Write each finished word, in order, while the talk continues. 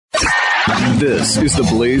This is the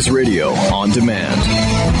Blaze Radio on demand.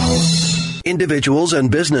 Individuals and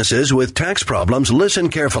businesses with tax problems, listen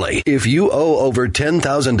carefully. If you owe over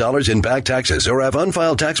 $10,000 in back taxes or have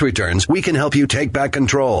unfiled tax returns, we can help you take back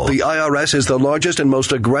control. The IRS is the largest and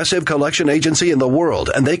most aggressive collection agency in the world,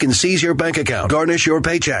 and they can seize your bank account, garnish your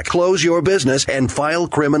paycheck, close your business, and file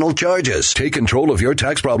criminal charges. Take control of your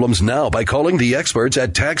tax problems now by calling the experts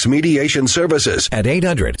at Tax Mediation Services at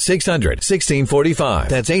 800-600-1645.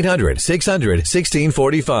 That's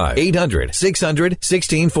 800-600-1645.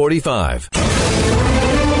 800-600-1645.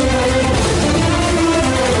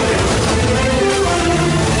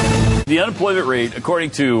 The unemployment rate,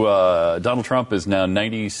 according to Donald Trump, is now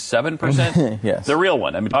 97%. Yes. The real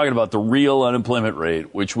one. I'm talking about the real unemployment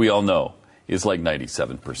rate, which we all know is like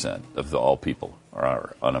 97% of all people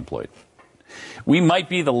are unemployed. We might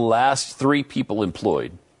be the last 3 people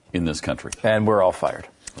employed in this country. And we're all fired.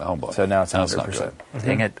 Oh, boy. So now it's 100%. Not good.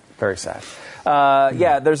 Dang it. Very sad.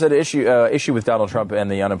 Yeah, there's an issue with Donald Trump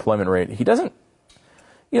and the unemployment rate. He doesn't,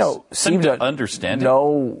 seem to understand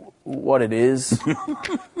know what it is,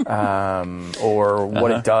 or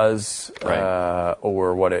what it does, Right.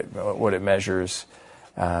 or what it measures,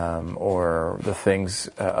 or the things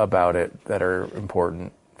about it that are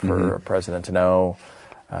important for a president to know,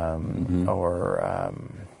 or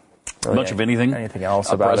really much of anything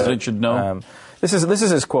else a about president it. should know. This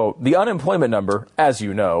is his quote. The unemployment number, as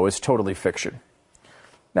you know, is totally fiction.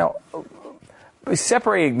 Now,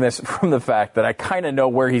 separating this from the fact that I kind of know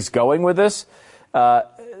where he's going with this,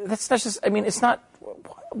 that's just. I mean, it's not.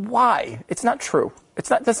 Why? It's not true. It's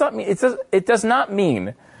not. Does not mean. It does not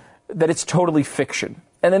mean that it's totally fiction.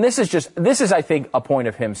 And then this is, I think, a point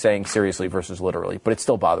of him saying seriously versus literally, but it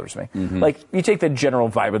still bothers me. Like, you take the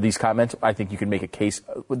general vibe of these comments, I think you can make a case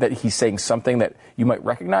that he's saying something that you might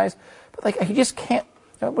recognize, but like, he just can't.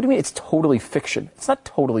 What do you mean it's totally fiction? It's not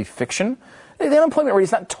totally fiction. The unemployment rate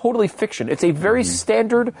is not totally fiction. It's a very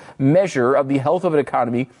standard measure of the health of an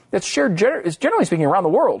economy that's shared, is generally speaking, around the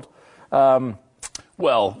world.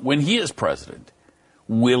 Well, when he is president,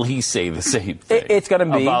 will he say the same thing? It's going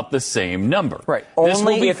to be about the same number. Right. This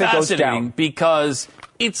Only will be if it goes fascinating down. because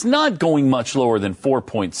it's not going much lower than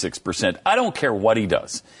 4.6%. I don't care what he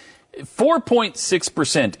does.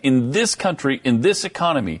 4.6% in this country, in this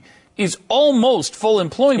economy, is almost full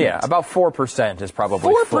employment. Yeah, about 4% is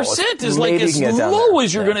probably 4% is like as low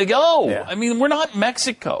as you're going to go. Yeah. I mean, we're not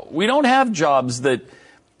Mexico. We don't have jobs that,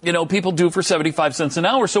 people do for 75 cents an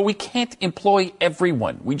hour, so we can't employ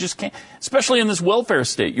everyone. We just can't, especially in this welfare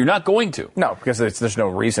state. You're not going to. No, because there's no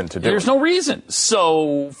reason to do it. There's no reason.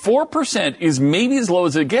 So 4% is maybe as low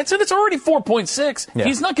as it gets, and it's already 4.6. Yeah.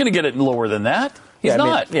 He's not going to get it lower than that. He's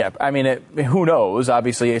not. Who knows?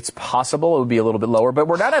 Obviously, it's possible it would be a little bit lower, but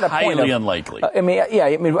we're not at a point highly unlikely.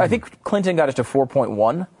 I think Clinton got it to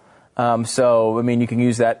 4.1. So, you can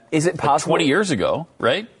use that. Is it possible? 20 years ago,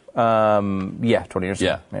 right? 20 years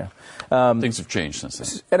ago. Yeah. Things have changed since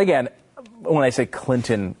then. And again, when I say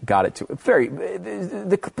Clinton got it to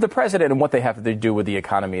the president and what they have to do with the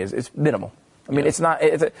economy is minimal. It's not.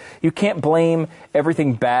 You can't blame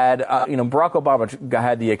everything bad. Barack Obama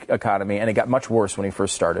had the economy, and it got much worse when he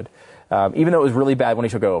first started. Even though it was really bad when he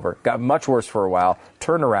took over, got much worse for a while.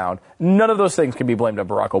 Turned around. None of those things can be blamed on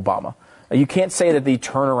Barack Obama. You can't say that the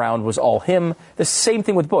turnaround was all him. The same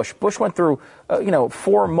thing with Bush. Bush went through,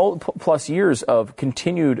 4 plus years of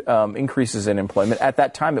continued increases in employment. At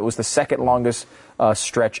that time, it was the second longest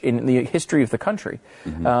stretch in the history of the country.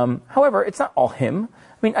 However, it's not all him.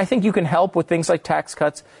 I think you can help with things like tax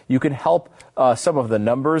cuts. You can help some of the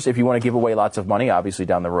numbers if you want to give away lots of money. Obviously,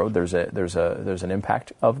 down the road, there's an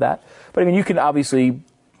impact of that. But you can obviously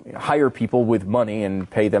hire people with money and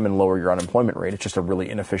pay them and lower your unemployment rate. It's just a really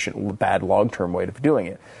inefficient, bad long-term way of doing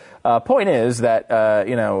it. Point is that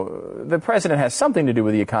the president has something to do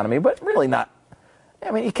with the economy, but really not.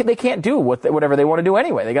 They can't do whatever they want to do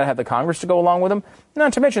anyway. They got to have the Congress to go along with them.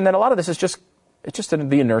 Not to mention that a lot of this is just. It's just the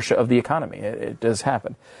inertia of the economy. It does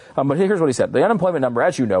happen. But here's what he said. The unemployment number,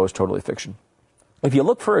 as you know, is totally fiction. If you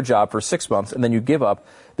look for a job for 6 months and then you give up,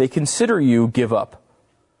 they consider you give up.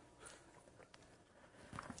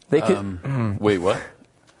 Wait, what?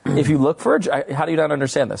 If you look for a job, how do you not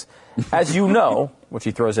understand this? As you know, which he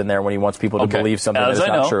throws in there when he wants people to believe something that is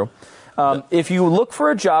not true. If you look for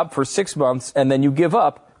a job for 6 months and then you give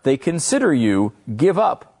up, they consider you give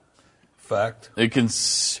up. Fact. They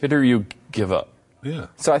consider you give up. Yeah.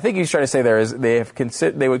 So I think he's trying to say there is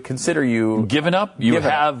they would consider you given up. You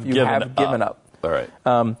have given up. All right.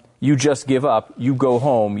 You just give up. You go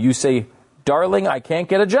home. You say, "Darling, I can't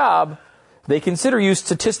get a job." They consider you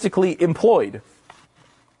statistically employed.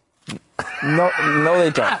 No,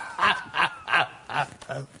 they don't.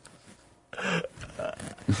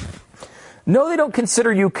 No, they don't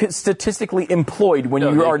consider you statistically employed when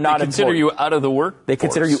you are not employed. They consider you out of the workforce. They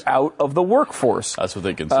consider you out of the workforce. That's what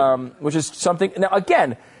they consider. Which is something. Now,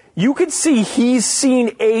 again, you could see he's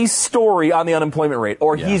seen a story on the unemployment rate,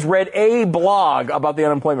 or he's read a blog about the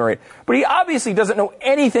unemployment rate, but he obviously doesn't know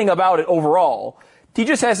anything about it overall. He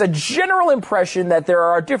just has a general impression that there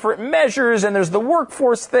are different measures and there's the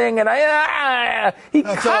workforce thing, and he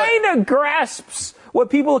kind of grasps what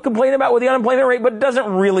people complain about with the unemployment rate, but doesn't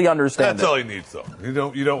really understand. That's all he needs, though.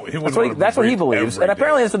 That's what he believes, and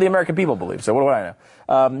apparently that's what the American people believe. So what do I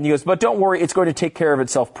know? He goes, but don't worry, it's going to take care of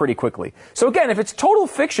itself pretty quickly. So again, if it's total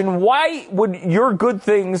fiction, why would your good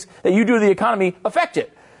things that you do to the economy affect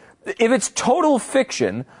it? If it's total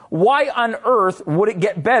fiction, why on earth would it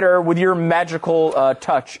get better with your magical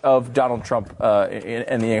touch of Donald Trump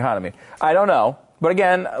and the economy? I don't know. But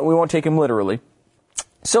again, we won't take him literally.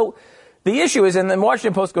 So the issue is, and the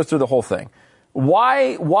Washington Post goes through the whole thing,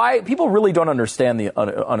 why people really don't understand the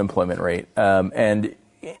unemployment rate. And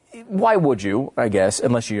why would you, I guess,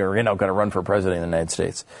 unless you're going to run for president of the United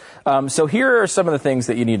States? So here are some of the things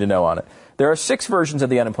that you need to know on it. There are 6 versions of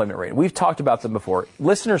the unemployment rate. We've talked about them before.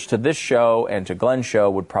 Listeners to this show and to Glenn's show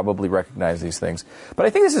would probably recognize these things. But I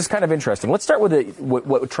think this is kind of interesting. Let's start with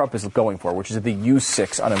what Trump is going for, which is the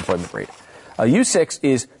U6 unemployment rate. U6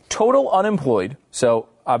 is total unemployed, so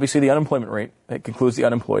obviously the unemployment rate, that concludes the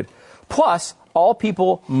unemployed, plus all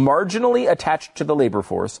people marginally attached to the labor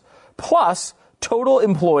force, plus total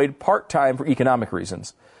employed part-time for economic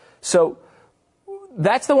reasons. So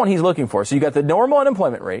that's the one he's looking for. So you got the normal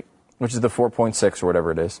unemployment rate, which is the 4.6 or whatever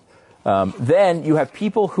it is. Then you have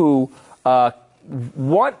people who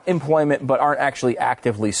want employment but aren't actually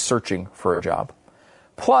actively searching for a job.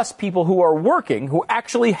 Plus people who are working, who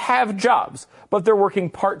actually have jobs, but they're working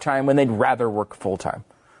part-time when they'd rather work full-time.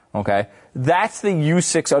 Okay? That's the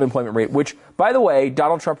U6 unemployment rate, which, by the way,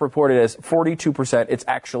 Donald Trump reported as 42%. It's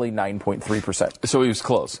actually 9.3%. So he was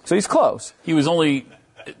close. So he's close. He was only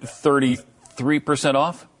 33%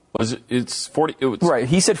 off? Was it? It's 40. It was, right.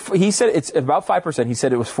 He said it's about 5%. He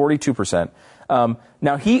said it was 42%.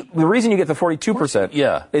 Now the reason you get the 42%,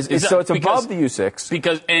 is so it's above the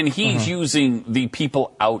U6 and he's using the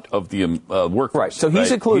people out of the workforce. Right. So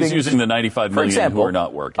he's including. He's using the 95 million who are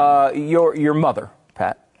not working. Your mother,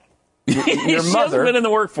 Pat. Your she hasn't been in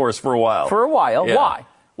the workforce for a while. Yeah. Why?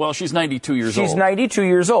 Well, she's 92 years old. She's 92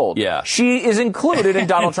 years old. Yeah. She is included in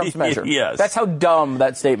Donald Trump's measure. Yes. That's how dumb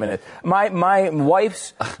that statement is. My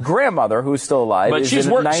wife's grandmother, who's still alive, but is she's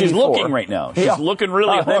in 94. She's looking right now. She's looking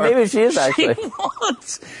really hard. Maybe she is, actually.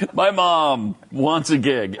 My mom wants a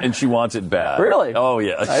gig, and she wants it bad. Really? Oh,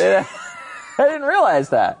 yes. I didn't realize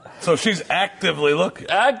that. So she's actively looking.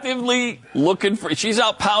 She's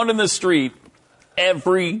out pounding the street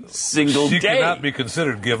every single day. She cannot be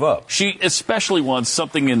considered give up. She especially wants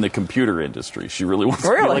something in the computer industry. She really wants to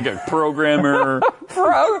be like a programmer.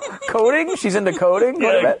 Coding? She's into coding?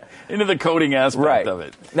 Into the coding aspect of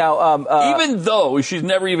it. Now, even though she's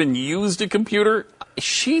never even used a computer,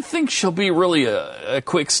 she thinks she'll be really a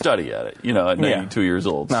quick study at it, at 92 years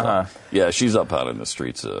old. So, she's up out in the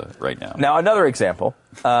streets right now. Now, another example.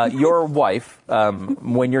 Your wife,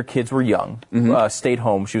 when your kids were young, stayed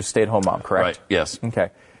home. She was a stay-at-home mom, correct? Right, yes. Okay.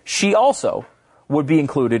 She also would be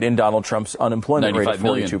included in Donald Trump's unemployment rate of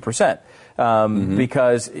 42%.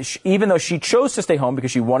 Because even though she chose to stay home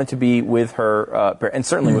because she wanted to be with her, and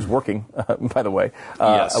certainly was working, by the way,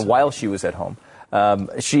 while she was at home.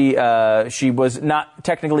 She was not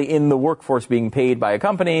technically in the workforce being paid by a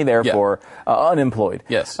company, therefore unemployed.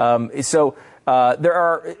 Yes. So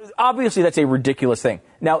obviously that's a ridiculous thing.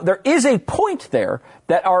 Now, there is a point there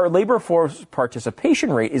that our labor force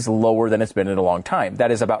participation rate is lower than it's been in a long time.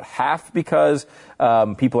 That is about half because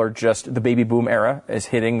people are just, the baby boom era is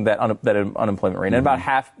hitting that unemployment rate, and about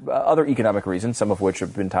half other economic reasons, some of which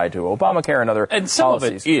have been tied to Obamacare and other policies. And some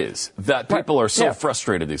policies. of it is that people are so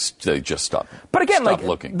frustrated they just stop. But again, stop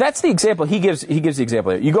looking. That's the example. He gives the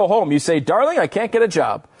example. You go home, you say, darling, I can't get a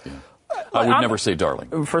job. Yeah. I would never say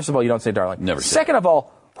darling. First of all, you don't say darling. Never say. Second of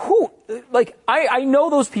all, I know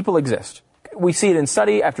those people exist. We see it in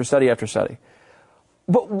study after study after study.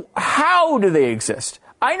 But how do they exist?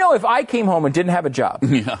 I know if I came home and didn't have a job,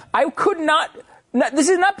 I could not. This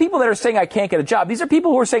is not people that are saying I can't get a job. These are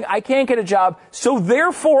people who are saying I can't get a job, so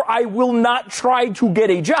therefore I will not try to get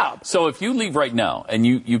a job. So if you leave right now and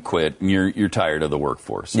you quit and you're tired of the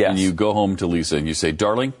workforce, and you go home to Lisa and you say,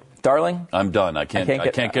 darling, Darling, I'm done. I can't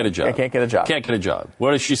get a job. I can't get a job. Can't get a job.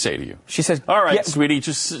 What does she say to you? She says, all right, sweetie,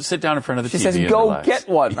 just sit down in front of the TV. She says, and go relax. get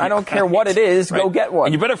one. I don't care what it is. Right. Go get one.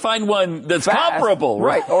 And you better find one that's fast. comparable.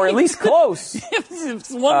 Right. Or at least close.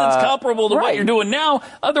 It's one that's comparable to what you're doing now.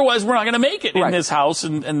 Otherwise, we're not going to make it in this house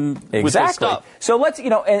and exactly. with this stuff. So let's,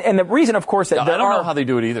 and the reason, of course, that I don't know how they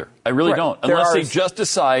do it either. I really don't. Unless they just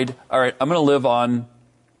decide, all right, I'm going to live on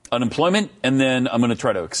unemployment, and then I'm going to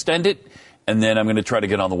try to extend it. And then I'm going to try to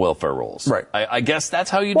get on the welfare rolls. Right. I guess that's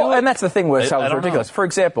how you do it. And that's the thing with how it's ridiculous. For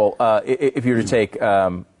example, if you were to take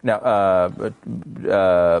a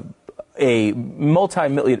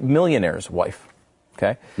multi-millionaire's wife,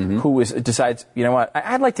 okay, who decides, you know what,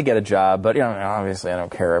 I'd like to get a job, but obviously I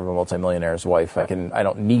don't care. I'm a multi-millionaire's wife. I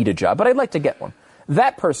don't need a job, but I'd like to get one.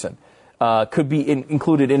 That person could be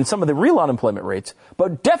included in some of the real unemployment rates,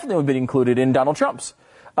 but definitely would be included in Donald Trump's.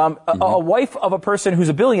 A wife of a person who's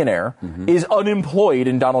a billionaire is unemployed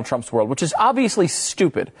in Donald Trump's world, which is obviously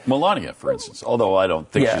stupid. Melania, for instance, although I don't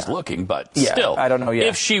think she's looking, but still. I don't know yet.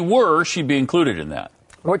 If she were, she'd be included in that.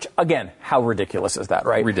 Which, again, how ridiculous is that,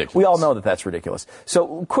 right? Ridiculous. We all know that that's ridiculous.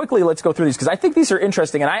 So quickly, let's go through these, because I think these are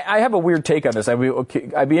interesting, and I have a weird take on this. I'd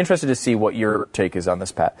be interested to see what your take is on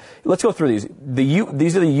this, Pat. Let's go through these.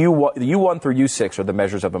 These are the U1 through U6 are the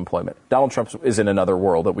measures of employment. Donald Trump is in another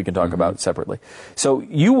world that we can talk about separately. So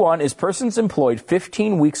U1 is persons employed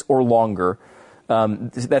 15 weeks or longer.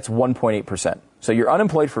 That's 1.8%. So you're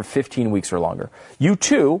unemployed for 15 weeks or longer.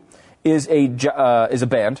 U2 is a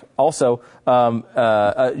band. Also,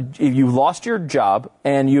 if you lost your job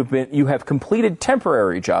and you have completed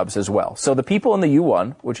temporary jobs as well. So the people in the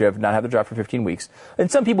U1, which have not had their job for 15 weeks, and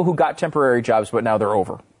some people who got temporary jobs but now they're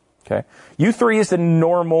over. Okay. U3 is the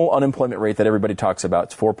normal unemployment rate that everybody talks about.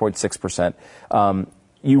 It's 4.6%.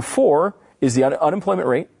 U4 is the unemployment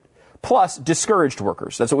rate plus discouraged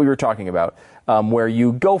workers. That's what we were talking about, where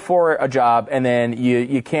you go for a job and then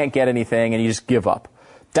you can't get anything and you just give up.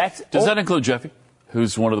 Does that include Jeffy,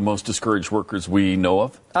 who's one of the most discouraged workers we know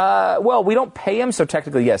of? Well, we don't pay him, so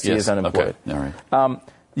technically, yes, he is unemployed. Okay. All right.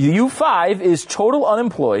 U5 is total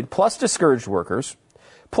unemployed plus discouraged workers,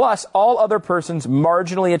 plus all other persons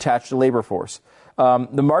marginally attached to labor force. The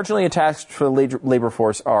marginally attached to the labor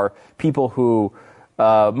force are people who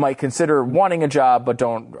might consider wanting a job but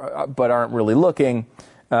aren't really looking.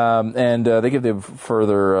 And they give them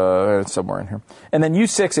further somewhere in here. And then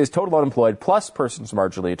U6 is total unemployed plus persons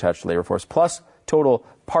marginally attached to labor force plus total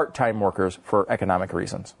part-time workers for economic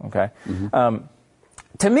reasons. Okay.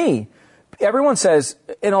 To me, everyone says,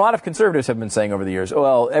 and a lot of conservatives have been saying over the years,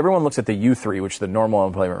 well, everyone looks at the U3, which is the normal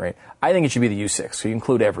unemployment rate. I think it should be the U6. So you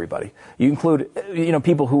include everybody. You include,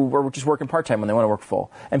 people who are just working part-time when they want to work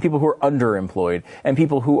full, and people who are underemployed, and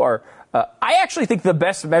people who are. I actually think the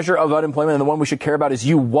best measure of unemployment and the one we should care about is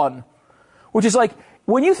U1, which is like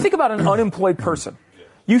when you think about an unemployed person,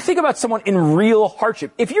 you think about someone in real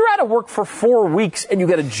hardship. If you're out of work for 4 weeks and you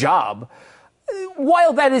get a job,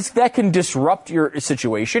 while that can disrupt your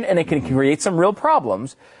situation and it can create some real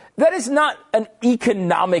problems, that is not an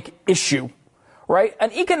economic issue. Right?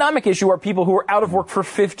 An economic issue are people who are out of work for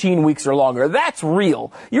 15 weeks or longer. That's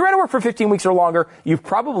real. You're out of work for 15 weeks or longer. You've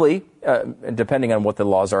probably, depending on what the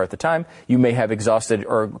laws are at the time, you may have exhausted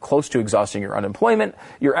or close to exhausting your unemployment.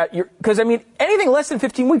 Because anything less than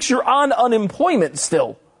 15 weeks, you're on unemployment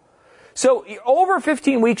still. So over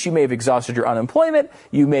 15 weeks, you may have exhausted your unemployment.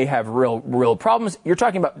 You may have real problems. You're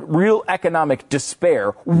talking about real economic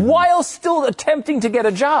despair while still attempting to get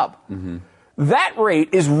a job. That rate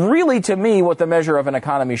is really, to me, what the measure of an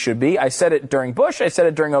economy should be. I said it during Bush, I said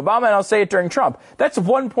it during Obama, and I'll say it during Trump. That's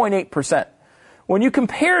 1.8%. When you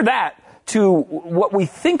compare that to what we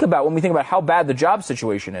think about when we think about how bad the job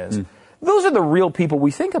situation is, those are the real people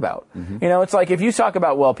we think about. It's like if you talk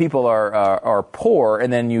about, well, people are poor,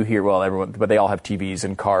 and then you hear, well, everyone, but they all have TVs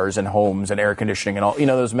and cars and homes and air conditioning and all,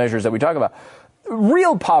 those measures that we talk about.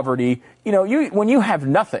 Real poverty, when you have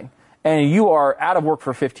nothing, and you are out of work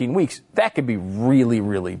for 15 weeks, that could be really,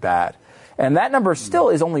 really bad. And that number still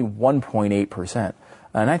is only 1.8%.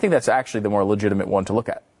 And I think that's actually the more legitimate one to look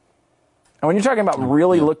at. And when you're talking about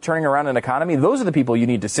really turning around an economy, those are the people you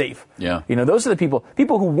need to save. Yeah. Those are the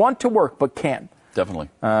people who want to work but can't. Definitely.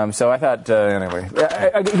 So I thought, anyway,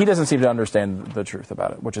 he doesn't seem to understand the truth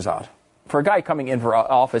about it, which is odd. For a guy coming in for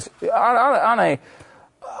office on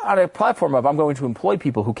a platform of I'm going to employ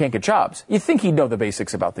people who can't get jobs, you think he'd know the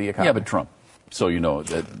basics about the economy. Yeah, but Trump. So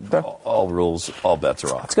that all rules, all bets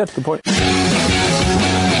are off. That's good. Good point.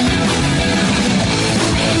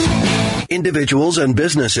 In Individuals and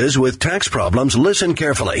businesses with tax problems, listen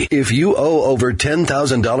carefully. If you owe over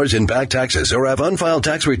 $10,000 in back taxes or have unfiled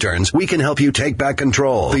tax returns, we can help you take back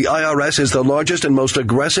control. The IRS is the largest and most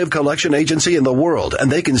aggressive collection agency in the world,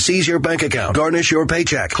 and they can seize your bank account, garnish your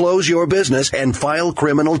paycheck, close your business, and file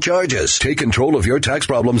criminal charges. Take control of your tax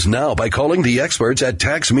problems now by calling the experts at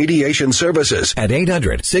Tax Mediation Services at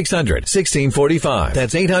 800-600-1645.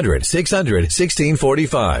 That's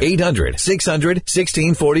 800-600-1645.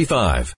 800-600-1645.